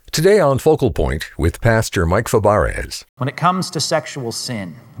Today on Focal Point with Pastor Mike Fabarez. When it comes to sexual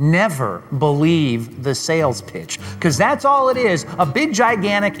sin, never believe the sales pitch, because that's all it is, a big,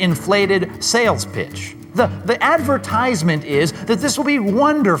 gigantic, inflated sales pitch. The advertisement is that this will be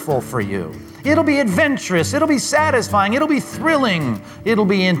wonderful for you. It'll be adventurous, it'll be satisfying, it'll be thrilling, it'll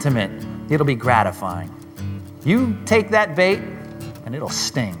be intimate, it'll be gratifying. You take that bait and it'll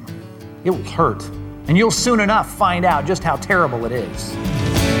sting. It will hurt. And you'll soon enough find out just how terrible it is.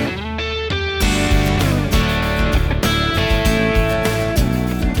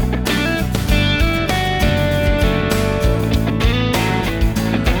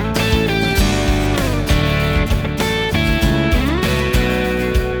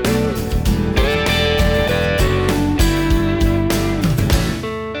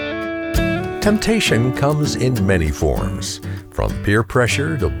 Temptation comes in many forms, from peer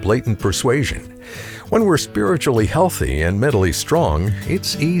pressure to blatant persuasion. When we're spiritually healthy and mentally strong,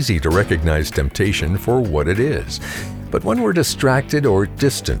 it's easy to recognize temptation for what it is. But when we're distracted or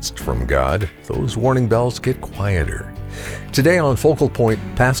distanced from God, those warning bells get quieter. Today on Focal Point,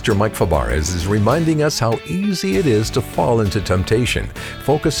 Pastor Mike Fabarez is reminding us how easy it is to fall into temptation,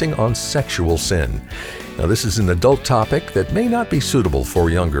 focusing on sexual sin. Now, this is an adult topic that may not be suitable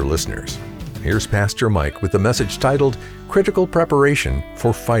for younger listeners. Here's Pastor Mike with the message titled, Critical Preparation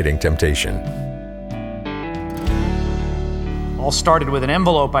for Fighting Temptation. All started with an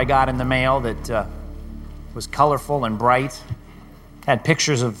envelope I got in the mail that was colorful and bright, had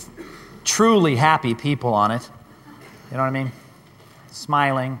pictures of truly happy people on it. You know what I mean?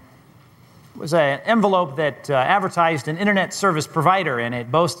 Smiling. It was an envelope that advertised an internet service provider, and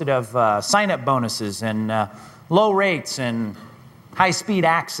it boasted of sign-up bonuses and low rates and high-speed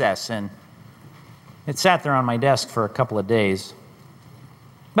access, and it sat there on my desk for a couple of days.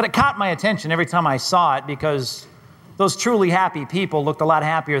 But it caught my attention every time I saw it because those truly happy people looked a lot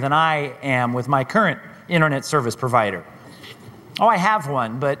happier than I am with my current internet service provider. Oh, I have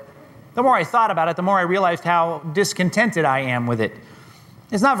one, but the more I thought about it, the more I realized how discontented I am with it.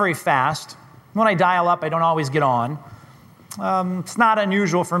 It's not very fast. When I dial up, I don't always get on. It's not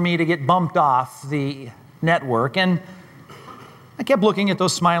unusual for me to get bumped off the network, and I kept looking at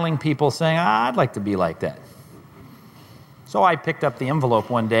those smiling people saying, I'd like to be like that. So I picked up the envelope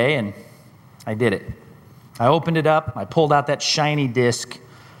one day and I did it. I opened it up, I pulled out that shiny disc,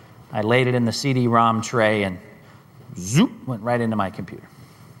 I laid it in the CD-ROM tray and zoop, went right into my computer.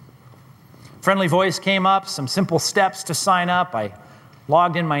 Friendly voice came up, some simple steps to sign up. I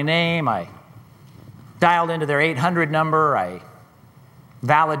logged in my name, I dialed into their 800 number, I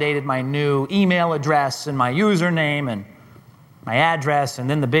validated my new email address and my username and my address, and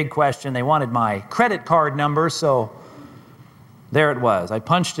then the big question, they wanted my credit card number, so there it was. I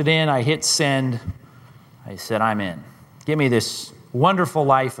punched it in, I hit send, I said, I'm in. Give me this wonderful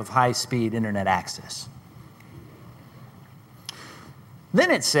life of high-speed internet access.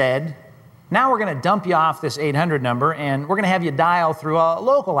 Then it said, now we're going to dump you off this 800 number, and we're going to have you dial through a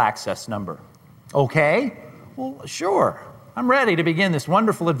local access number. Okay, well, sure. I'm ready to begin this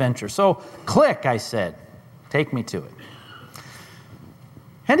wonderful adventure. So click, I said. Take me to it.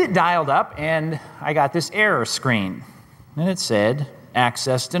 And it dialed up, and I got this error screen. And it said,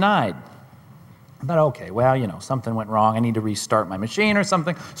 access denied. But okay, well, something went wrong. I need to restart my machine or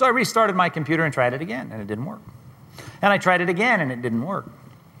something. So I restarted my computer and tried it again, and it didn't work. And I tried it again, and it didn't work.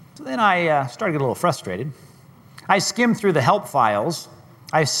 So then I started to get a little frustrated. I skimmed through the help files.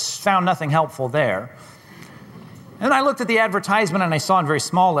 I found nothing helpful there. And I looked at the advertisement, and I saw in very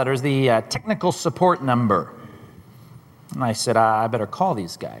small letters the technical support number. And I said, I better call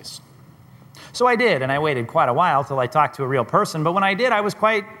these guys. So I did, and I waited quite a while till I talked to a real person. But when I did, I was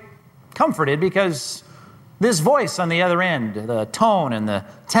quite comforted because this voice on the other end, the tone and the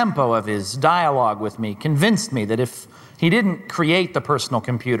tempo of his dialogue with me convinced me that if he didn't create the personal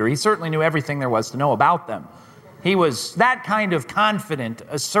computer, he certainly knew everything there was to know about them. He was that kind of confident,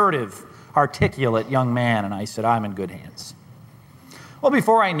 assertive, articulate young man, and I said, I'm in good hands. Well,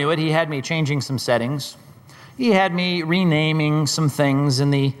 before I knew it, he had me changing some settings. He had me renaming some things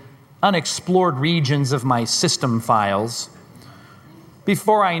in the unexplored regions of my system files.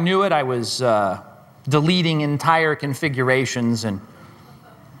 Before I knew it, I was deleting entire configurations, and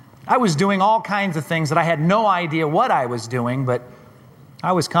I was doing all kinds of things that I had no idea what I was doing, but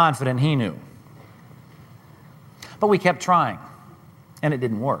I was confident he knew. But we kept trying, and it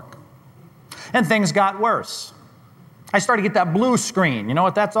didn't work. And things got worse. I started to get that blue screen. You know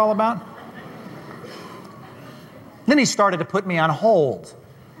what that's all about? Then he started to put me on hold.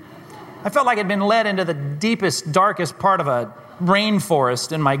 I felt like I'd been led into the deepest, darkest part of a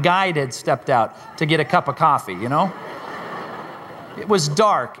rainforest, and my guide had stepped out to get a cup of coffee, It was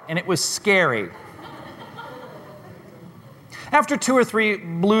dark and it was scary. After 2 or 3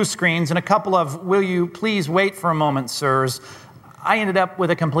 blue screens and a couple of, "Will you please wait for a moment, sirs," I ended up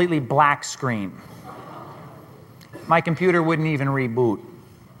with a completely black screen. My computer wouldn't even reboot.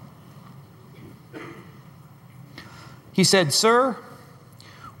 He said, "Sir,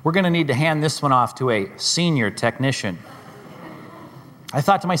 we're going to need to hand this one off to a senior technician." I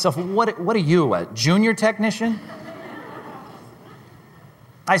thought to myself, what are you, a junior technician?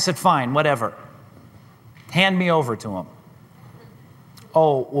 I said, "Fine, whatever. Hand me over to him."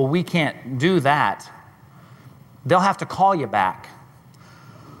 "Oh, well, we can't do that. They'll have to call you back."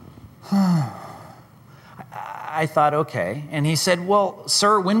 I thought, okay. And he said, "Well,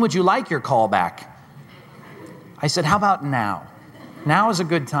 sir, when would you like your call back?" I said, "How about now? Now is a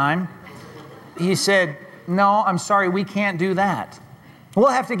good time." He said, "No, I'm sorry, we can't do that. We'll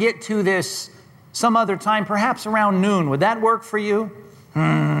have to get to this some other time, perhaps around noon. Would that work for you?"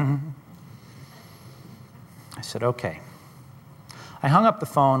 I said, "Okay." I hung up the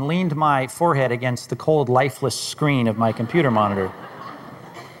phone, leaned my forehead against the cold, lifeless screen of my computer monitor,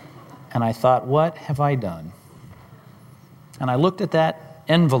 and I thought, what have I done? And I looked at that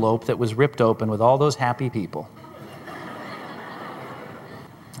envelope that was ripped open with all those happy people.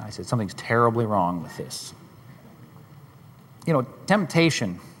 I said, something's terribly wrong with this. You know,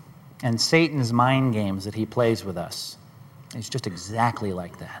 temptation and Satan's mind games that he plays with us is just exactly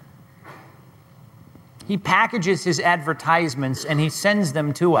like that. He packages his advertisements and he sends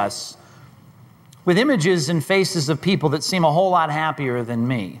them to us with images and faces of people that seem a whole lot happier than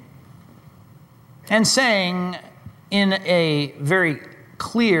me, and saying in a very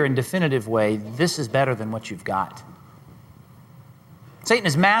clear and definitive way, this is better than what you've got. Satan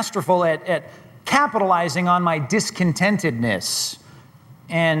is masterful at capitalizing on my discontentedness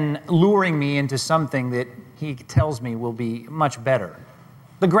and luring me into something that he tells me will be much better.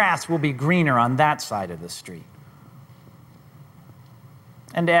 The grass will be greener on that side of the street.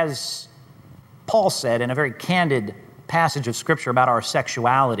 And as Paul said in a very candid passage of Scripture about our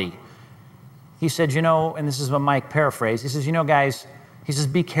sexuality, he said, you know, and this is what Mike paraphrased, he says, you know, guys, he says,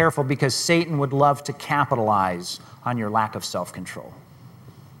 be careful because Satan would love to capitalize on your lack of self-control.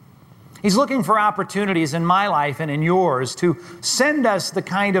 He's looking for opportunities in my life and in yours to send us the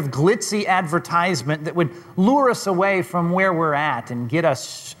kind of glitzy advertisement that would lure us away from where we're at and get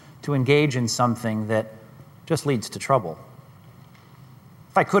us to engage in something that just leads to trouble.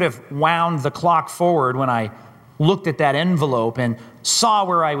 If I could have wound the clock forward when I looked at that envelope and saw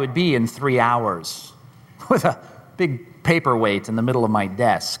where I would be in 3 hours with a big paperweight in the middle of my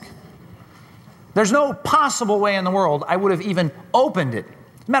desk, there's no possible way in the world I would have even opened it.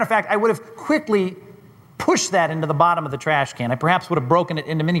 As a matter of fact, I would have quickly pushed that into the bottom of the trash can. I perhaps would have broken it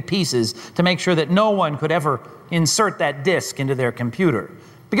into many pieces to make sure that no one could ever insert that disk into their computer,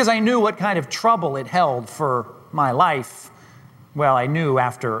 because I knew what kind of trouble it held for my life. Well, I knew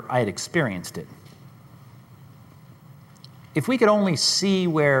after I had experienced it. If we could only see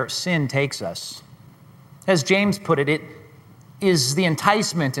where sin takes us, as James put it, it is the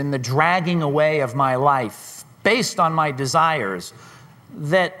enticement and the dragging away of my life based on my desires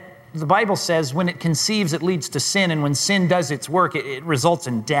that the Bible says when it conceives, it leads to sin, and when sin does its work, it results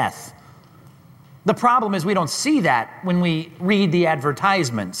in death. The problem is we don't see that when we read the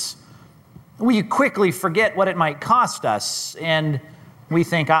advertisements. We quickly forget what it might cost us, and we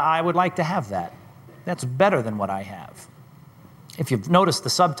think, I would like to have that. That's better than what I have. If you've noticed the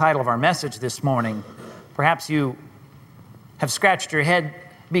subtitle of our message this morning, perhaps you have scratched your head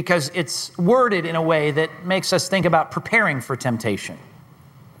because it's worded in a way that makes us think about preparing for temptation.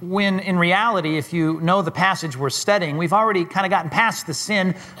 When in reality, if you know the passage we're studying, we've already kind of gotten past the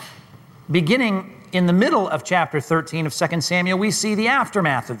sin. Beginning in the middle of chapter 13 of 2 Samuel, we see the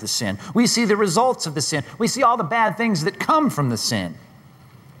aftermath of the sin. We see the results of the sin. We see all the bad things that come from the sin.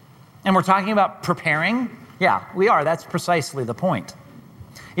 And we're talking about preparing? Yeah, we are. That's precisely the point.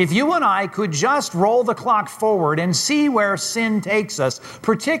 If you and I could just roll the clock forward and see where sin takes us,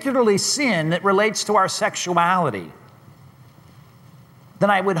 particularly sin that relates to our sexuality, then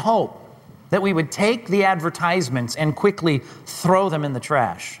I would hope that we would take the advertisements and quickly throw them in the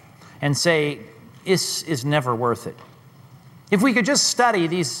trash and say, this is never worth it. If we could just study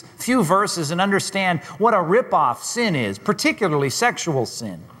these few verses and understand what a ripoff sin is, particularly sexual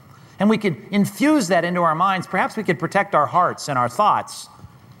sin, and we could infuse that into our minds, perhaps we could protect our hearts and our thoughts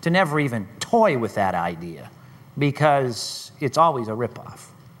to never even toy with that idea, because it's always a ripoff.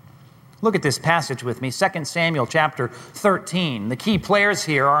 Look at this passage with me, 2 Samuel chapter 13. The key players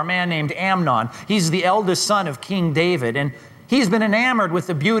here are a man named Amnon. He's the eldest son of King David, and he's been enamored with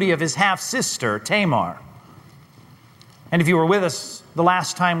the beauty of his half-sister, Tamar. And if you were with us the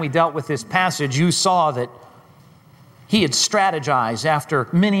last time we dealt with this passage, you saw that he had strategized after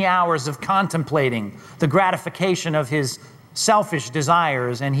many hours of contemplating the gratification of his selfish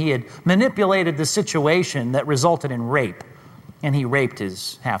desires, and he had manipulated the situation that resulted in rape, and he raped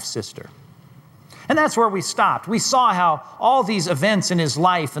his half-sister. And that's where we stopped. We saw how all these events in his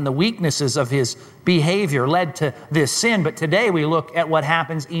life and the weaknesses of his behavior led to this sin, but today we look at what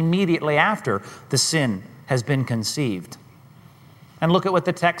happens immediately after the sin has been conceived. And look at what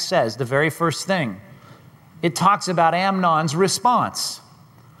the text says, the very first thing. It talks about Amnon's response,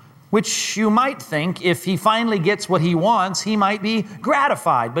 which you might think if he finally gets what he wants, he might be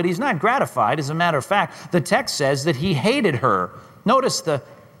gratified. But he's not gratified. As a matter of fact, the text says that he hated her. Notice the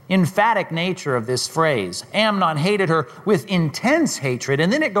emphatic nature of this phrase. Amnon hated her with intense hatred.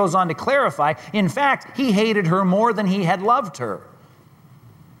 And then it goes on to clarify, in fact, he hated her more than he had loved her.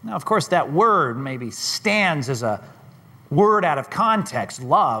 Now, of course, that word maybe stands as a word out of context,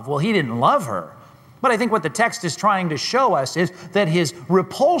 love. Well, he didn't love her. But I think what the text is trying to show us is that his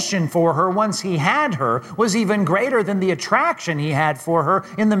repulsion for her once he had her was even greater than the attraction he had for her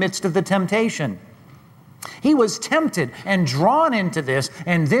in the midst of the temptation. He was tempted and drawn into this,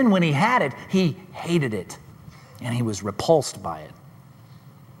 and then when he had it, he hated it, and he was repulsed by it.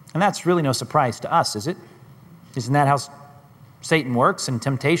 And that's really no surprise to us, is it? Isn't that how Satan works and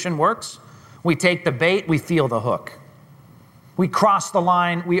temptation works? We take the bait, we feel the hook. We cross the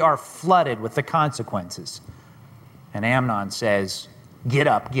line, we are flooded with the consequences. And Amnon says, get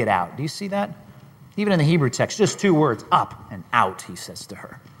up, get out. Do you see that? Even in the Hebrew text, just two words, up and out, he says to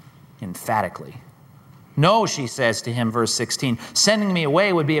her, emphatically. No, she says to him, verse 16, sending me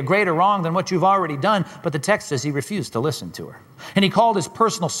away would be a greater wrong than what you've already done. But the text says he refused to listen to her. And he called his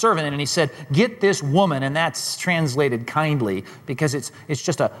personal servant in and he said, get this woman, and that's translated kindly because it's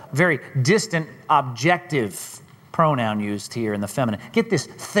just a very distant, objective pronoun used here in the feminine. Get this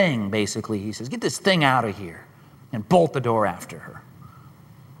thing, basically, he says. Get this thing out of here and bolt the door after her.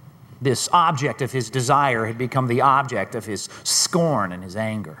 This object of his desire had become the object of his scorn and his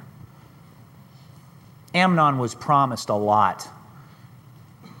anger. Amnon was promised a lot,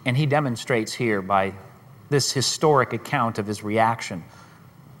 and he demonstrates here by this historic account of his reaction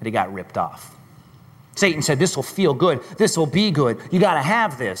that he got ripped off. Satan said, this will feel good. This will be good. You got to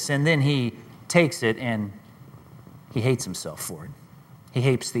have this. And then he takes it and he hates himself for it. He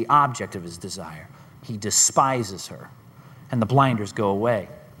hates the object of his desire. He despises her, and the blinders go away.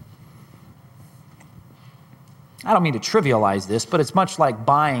 I don't mean to trivialize this, but it's much like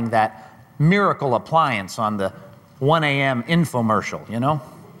buying that miracle appliance on the 1 a.m. infomercial, you know?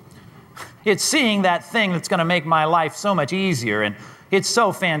 It's seeing that thing that's going to make my life so much easier, and it's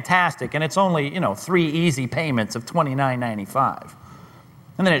so fantastic, and it's only, 3 easy payments of $29.95.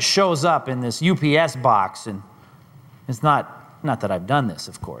 And then it shows up in this UPS box, and it's not that I've done this,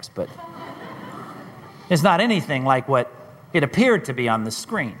 of course, but it's not anything like what it appeared to be on the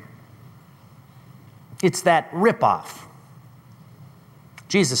screen. It's that ripoff.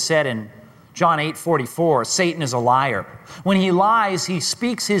 Jesus said in John 8:44, Satan is a liar. When he lies, he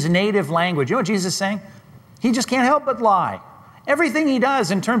speaks his native language. You know what Jesus is saying? He just can't help but lie. Everything he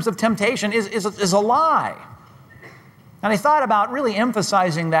does in terms of temptation is a lie. And I thought about really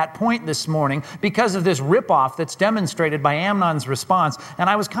emphasizing that point this morning because of this ripoff that's demonstrated by Amnon's response. And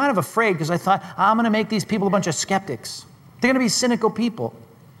I was kind of afraid because I thought, I'm going to make these people a bunch of skeptics. They're going to be cynical people.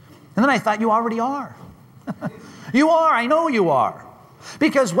 And then I thought, you already are. You are. I know you are.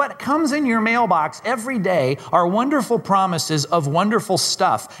 Because what comes in your mailbox every day are wonderful promises of wonderful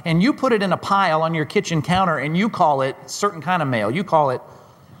stuff. And you put it in a pile on your kitchen counter and you call it a certain kind of mail. You call it,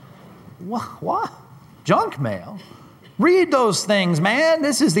 what? Junk mail? Read those things, man.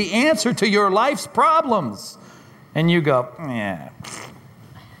 This is the answer to your life's problems. And you go,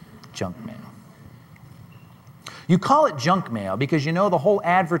 junk mail. You call it junk mail because you know the whole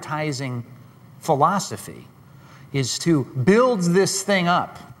advertising philosophy is to build this thing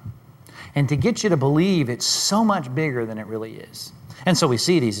up and to get you to believe it's so much bigger than it really is. And so we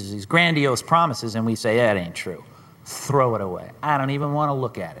see these grandiose promises and we say, it ain't true. Throw it away. I don't even want to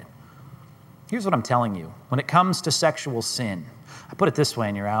look at it. Here's what I'm telling you. When it comes to sexual sin, I put it this way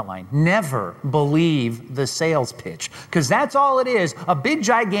in your outline. Never believe the sales pitch, because that's all it is, a big,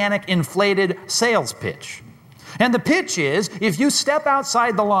 gigantic, inflated sales pitch. And the pitch is, if you step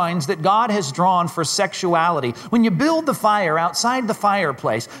outside the lines that God has drawn for sexuality, when you build the fire outside the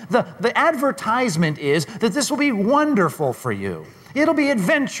fireplace, the advertisement is that this will be wonderful for you. It'll be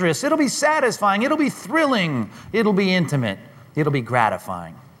adventurous. It'll be satisfying. It'll be thrilling. It'll be intimate. It'll be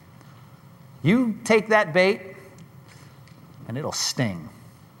gratifying. You take that bait, and it'll sting.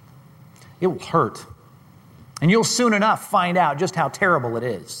 It will hurt. And you'll soon enough find out just how terrible it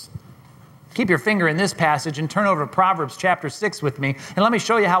is. Keep your finger in this passage and turn over to Proverbs chapter 6 with me. And let me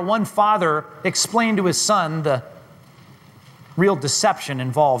show you how one father explained to his son the real deception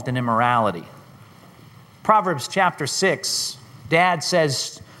involved in immorality. Proverbs chapter 6, Dad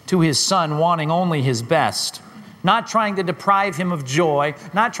says to his son, wanting only his best, not trying to deprive him of joy,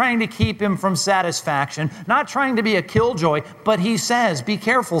 not trying to keep him from satisfaction, not trying to be a killjoy, but he says, be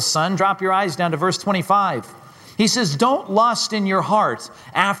careful, son. Drop your eyes down to verse 25. He says, don't lust in your heart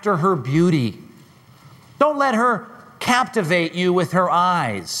after her beauty. Don't let her captivate you with her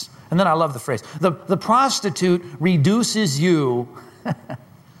eyes. And then I love the phrase, the prostitute reduces you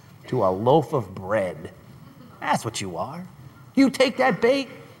to a loaf of bread. That's what you are. You take that bait,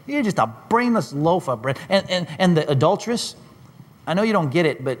 you're just a brainless loaf of bread. And the adulteress, I know you don't get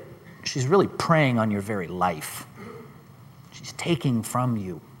it, but she's really preying on your very life. She's taking from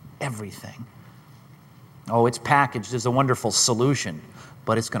you everything. Oh, it's packaged as a wonderful solution,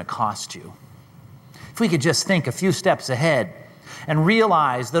 but it's going to cost you. If we could just think a few steps ahead and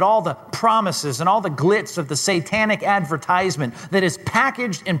realize that all the promises and all the glitz of the satanic advertisement that is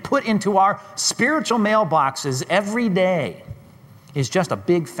packaged and put into our spiritual mailboxes every day is just a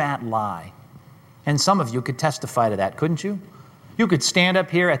big fat lie. And some of you could testify to that, couldn't you? You could stand up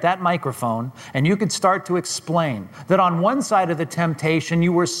here at that microphone and you could start to explain that on one side of the temptation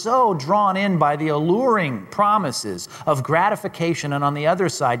you were so drawn in by the alluring promises of gratification, and on the other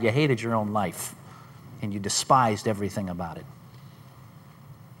side you hated your own life and you despised everything about it.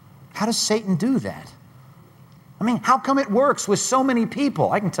 How does Satan do that? I mean, how come it works with so many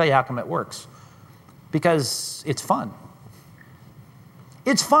people? I can tell you how come it works. Because it's fun.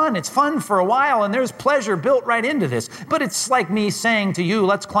 It's fun. It's fun for a while, and there's pleasure built right into this. But it's like me saying to you,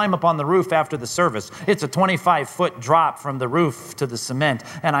 let's climb up on the roof after the service. It's a 25-foot drop from the roof to the cement,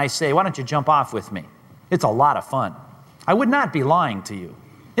 and I say, why don't you jump off with me? It's a lot of fun. I would not be lying to you.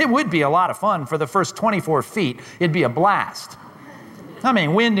 It would be a lot of fun for the first 24 feet. It'd be a blast. I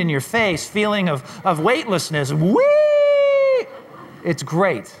mean, wind in your face, feeling of weightlessness. Whee! It's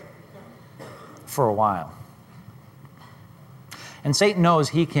great for a while. And Satan knows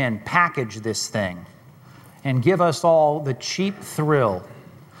he can package this thing and give us all the cheap thrill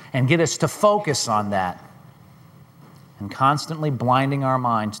and get us to focus on that, and constantly blinding our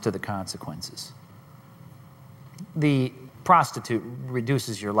minds to the consequences. The prostitute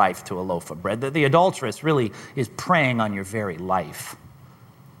reduces your life to a loaf of bread. The adulteress really is preying on your very life.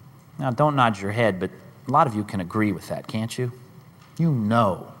 Now, don't nod your head, but a lot of you can agree with that, can't you? You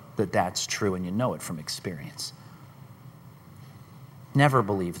know that that's true, and you know it from experience. Never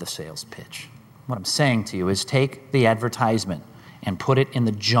believe the sales pitch. What I'm saying to you is take the advertisement and put it in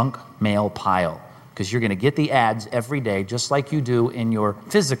the junk mail pile, because you're going to get the ads every day just like you do in your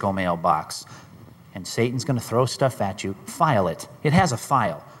physical mailbox. And Satan's going to throw stuff at you. File it. It has a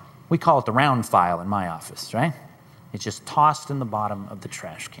file. We call it the round file in my office, right? It's just tossed in the bottom of the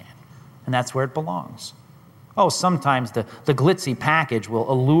trash can. And that's where it belongs. Oh, sometimes the glitzy package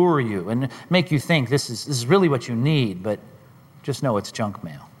will allure you and make you think this is really what you need, but just know it's junk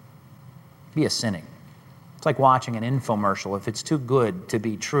mail. Be a cynic. It's like watching an infomercial if it's too good to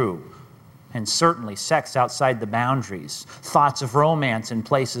be true. And certainly sex outside the boundaries, thoughts of romance in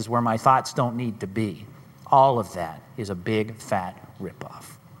places where my thoughts don't need to be. All of that is a big, fat ripoff.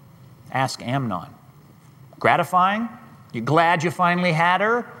 Ask Amnon. Gratifying? You glad you finally had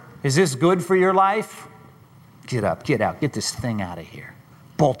her? Is this good for your life? Get up, get out, get this thing out of here.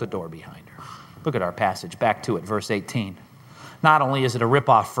 Bolt the door behind her. Look at our passage, back to it, verse 18. Not only is it a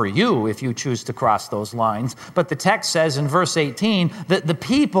ripoff for you if you choose to cross those lines, but the text says in verse 18 that the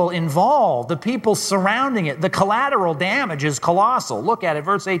people involved, the people surrounding it, the collateral damage is colossal. Look at it,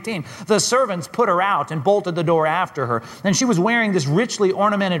 verse 18. The servants put her out and bolted the door after her. And she was wearing this richly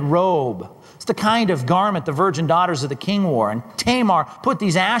ornamented robe. It's the kind of garment the virgin daughters of the king wore. And Tamar put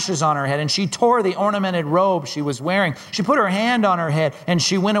these ashes on her head, and she tore the ornamented robe she was wearing. She put her hand on her head, and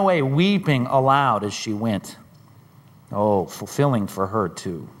she went away weeping aloud as she went. Oh, fulfilling for her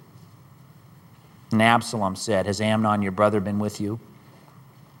too. And Absalom said, has Amnon, your brother, been with you?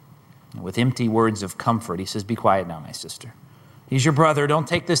 And with empty words of comfort, he says, be quiet now, my sister. He's your brother. Don't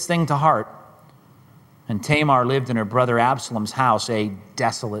take this thing to heart. And Tamar lived in her brother Absalom's house, a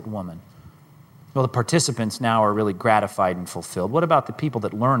desolate woman. Well, the participants now are really gratified and fulfilled. What about the people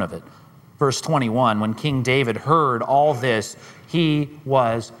that learn of it? Verse 21, when King David heard all this, he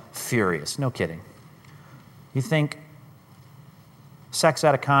was furious. No kidding. You think sex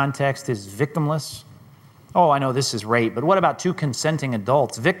out of context is victimless? Oh, I know this is rape, but what about two consenting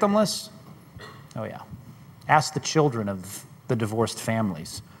adults? Victimless? Oh, yeah. Ask the children of the divorced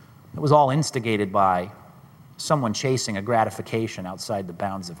families. It was all instigated by someone chasing a gratification outside the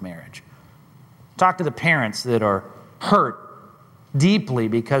bounds of marriage. Talk to the parents that are hurt deeply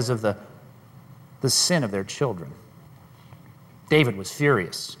because of the sin of their children. David was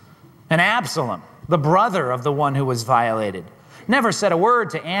furious. And Absalom, the brother of the one who was violated, never said a word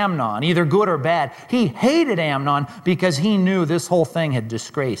to Amnon, either good or bad. He hated Amnon because he knew this whole thing had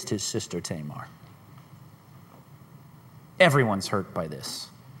disgraced his sister Tamar. Everyone's hurt by this,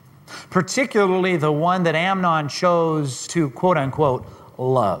 particularly the one that Amnon chose to, quote unquote,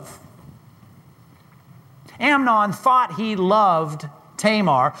 love. Amnon thought he loved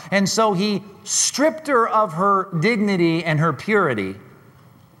Tamar, and so he stripped her of her dignity and her purity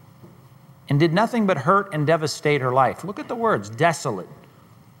and did nothing but hurt and devastate her life. Look at the words, desolate.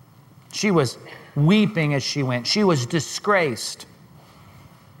 She was weeping as she went. She was disgraced.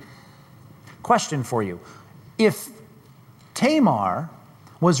 Question for you. If Tamar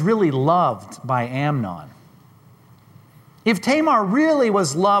was really loved by Amnon, if Tamar really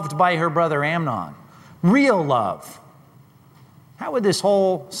was loved by her brother Amnon, real love, how would this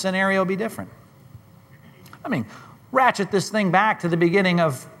whole scenario be different? I mean, ratchet this thing back to the beginning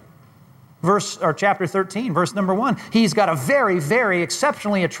of chapter 13, verse number 1. He's got a very, very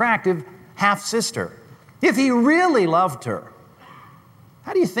exceptionally attractive half-sister. If he really loved her,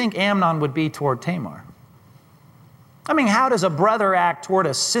 how do you think Amnon would be toward Tamar? I mean, how does a brother act toward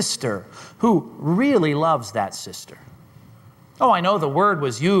a sister who really loves that sister? Oh, I know the word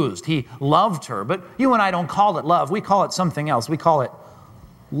was used. He loved her, but you and I don't call it love. We call it something else. We call it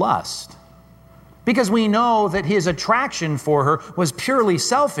lust. Because we know that his attraction for her was purely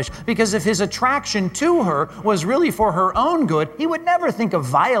selfish. Because if his attraction to her was really for her own good, he would never think of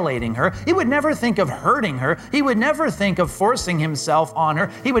violating her. He would never think of hurting her. He would never think of forcing himself on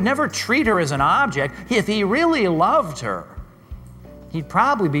her. He would never treat her as an object. If he really loved her, he'd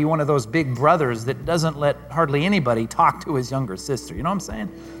probably be one of those big brothers that doesn't let hardly anybody talk to his younger sister. You know what I'm saying?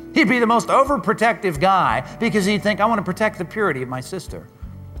 He'd be the most overprotective guy because he'd think, I want to protect the purity of my sister.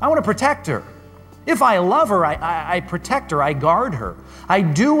 I want to protect her. If I love her, I protect her, I guard her. I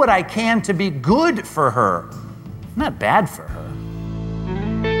do what I can to be good for her, not bad for her.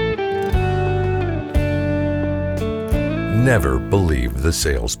 Never believe the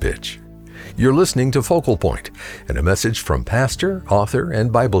sales pitch. You're listening to Focal Point and a message from pastor, author,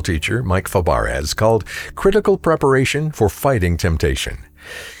 and Bible teacher Mike Fabarez called Critical Preparation for Fighting Temptation.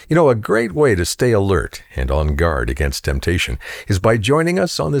 You know, a great way to stay alert and on guard against temptation is by joining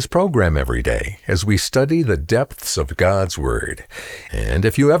us on this program every day as we study the depths of God's Word. And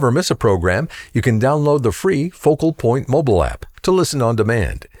if you ever miss a program, you can download the free Focal Point mobile app to listen on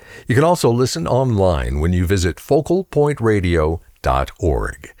demand. You can also listen online when you visit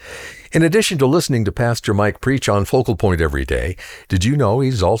focalpointradio.org. In addition to listening to Pastor Mike preach on Focal Point every day, did you know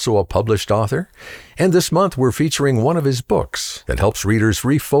he's also a published author? And this month we're featuring one of his books that helps readers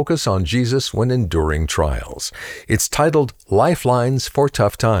refocus on Jesus when enduring trials. It's titled Lifelines for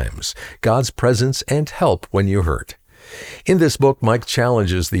Tough Times, God's Presence and Help When You Hurt. In this book, Mike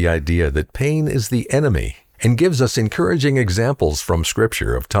challenges the idea that pain is the enemy and gives us encouraging examples from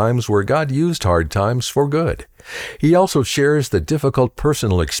Scripture of times where God used hard times for good. He also shares the difficult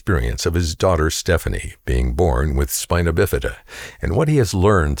personal experience of his daughter Stephanie being born with spina bifida and what he has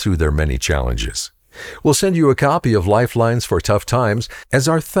learned through their many challenges. We'll send you a copy of Lifelines for Tough Times as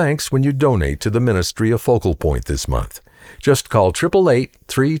our thanks when you donate to the ministry of Focal Point this month. Just call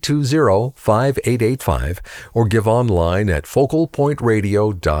 888-320-5885 or give online at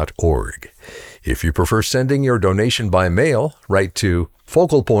focalpointradio.org. If you prefer sending your donation by mail, write to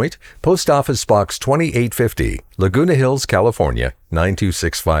Focal Point, Post Office Box 2850, Laguna Hills, California,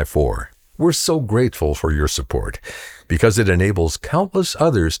 92654. We're so grateful for your support because it enables countless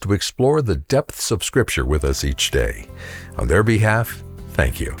others to explore the depths of Scripture with us each day. On their behalf,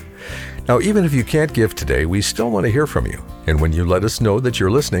 thank you. Now, even if you can't give today, we still want to hear from you. And when you let us know that you're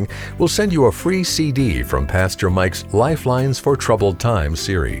listening, we'll send you a free CD from Pastor Mike's Lifelines for Troubled Times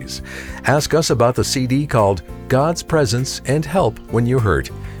series. Ask us about the CD called God's Presence and Help When You Hurt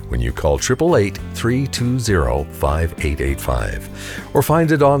when you call 888-320-5885 or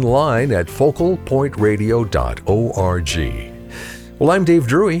find it online at focalpointradio.org. Well, I'm Dave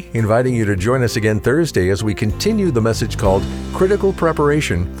Drury, inviting you to join us again Thursday as we continue the message called Critical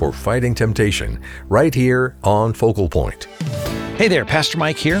Preparation for Fighting Temptation, right here on Focal Point. Hey there, Pastor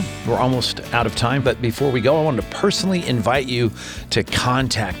Mike here. We're almost out of time, but before we go, I wanted to personally invite you to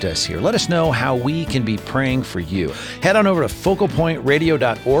contact us here. Let us know how we can be praying for you. Head on over to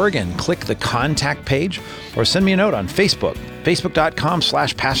focalpointradio.org and click the contact page, or send me a note on Facebook,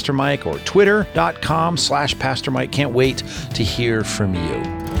 facebook.com/Pastor Mike or twitter.com/Pastor Mike. Can't wait to hear from you.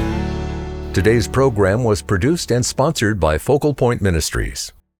 Today's program was produced and sponsored by Focal Point Ministries.